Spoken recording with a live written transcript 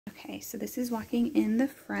Okay, so this is walking in the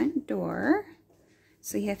front door.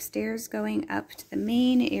 So you have stairs going up to the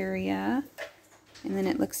main area, and then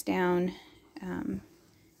it looks down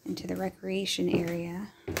into the recreation area.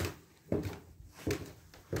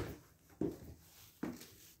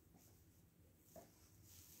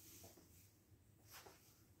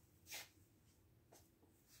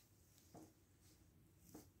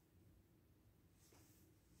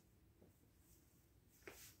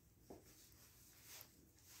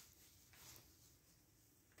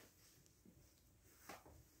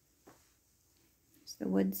 There's the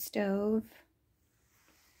wood stove.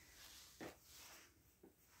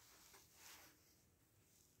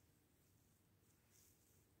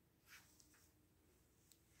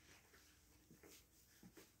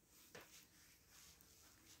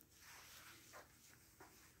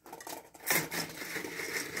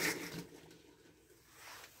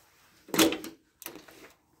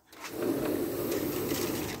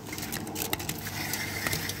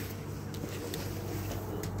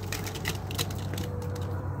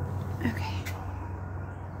 Okay.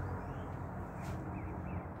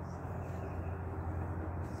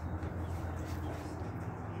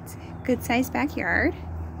 It's a good sized backyard.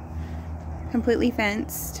 Completely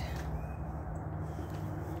fenced.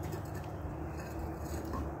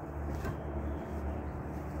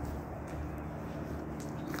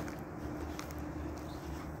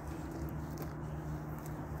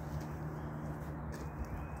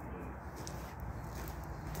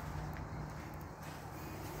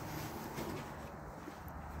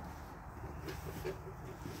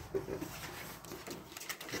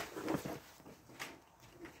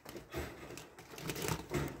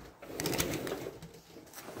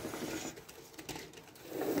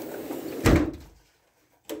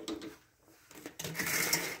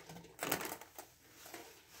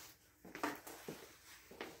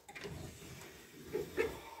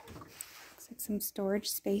 Some storage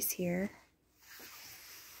space here.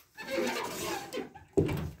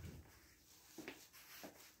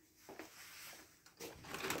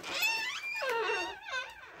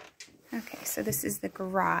 Okay, so this is the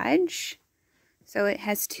garage. So it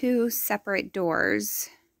has two separate doors.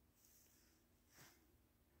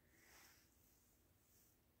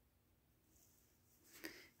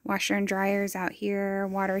 Washer and dryers out here,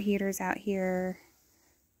 water heaters out here.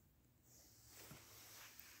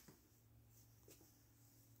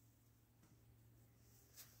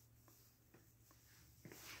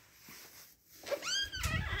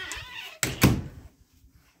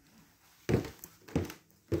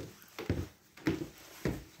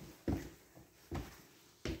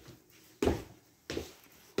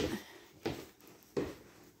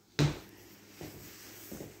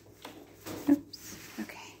 Oops,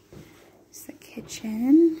 okay. It's the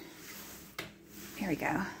kitchen. There we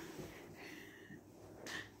go.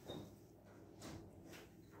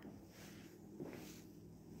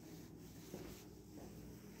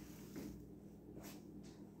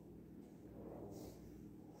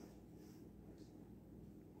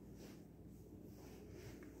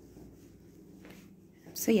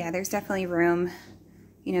 So yeah, there's definitely room,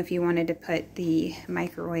 you know, if you wanted to put the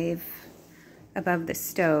microwave above the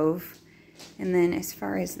stove. And then as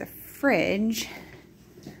far as the fridge,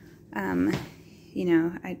 you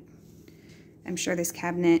know, I'm sure this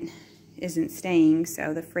cabinet isn't staying,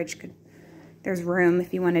 so the fridge could, there's room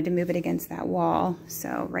if you wanted to move it against that wall.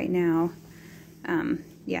 So right now,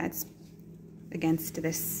 yeah, it's against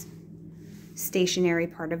this stationary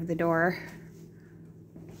part of the door.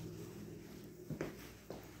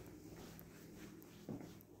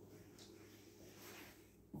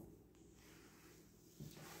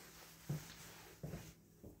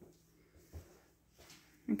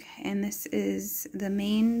 Okay, and this is the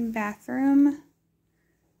main bathroom.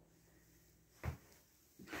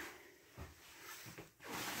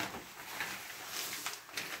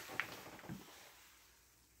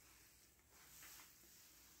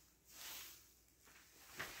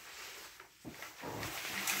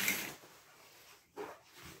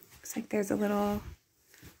 Looks like there's a little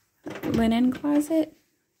linen closet,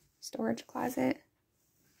 storage closet.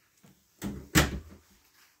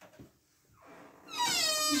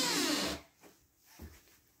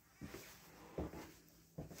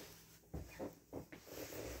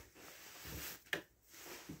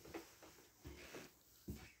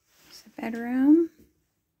 Bedroom.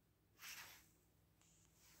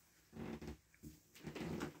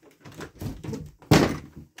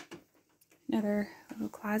 Another little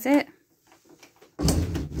closet.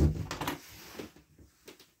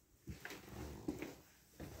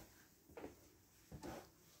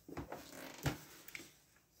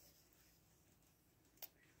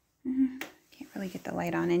 Can't really get the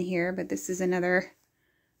light on in here, but this is another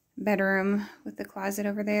bedroom with the closet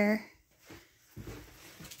over there.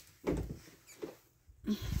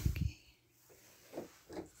 Okay.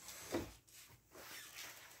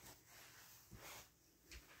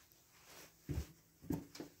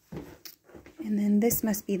 And then this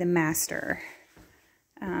must be the master.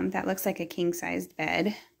 That looks like a king-sized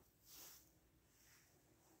bed.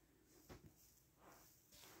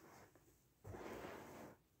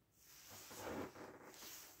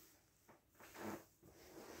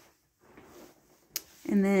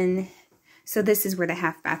 And then, so this is where the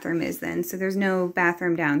half bathroom is then. So there's no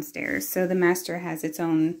bathroom downstairs. So the master has its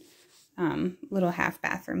own little half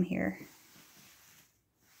bathroom here.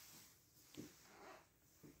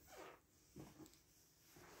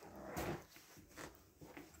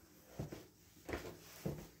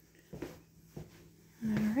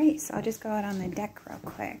 All right, so I'll just go out on the deck real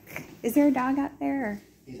quick. Is there a dog out there? Or?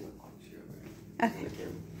 He's in the box here over there.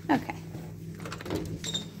 Okay. Okay.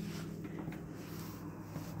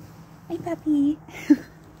 Hey, puppy.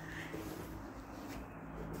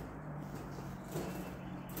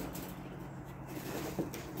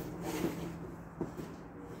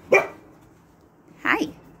 Hi.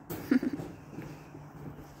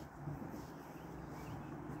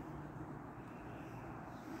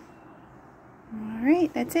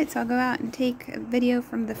 Alright, that's it. So I'll go out and take a video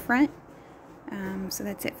from the front. So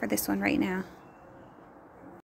that's it for this one right now.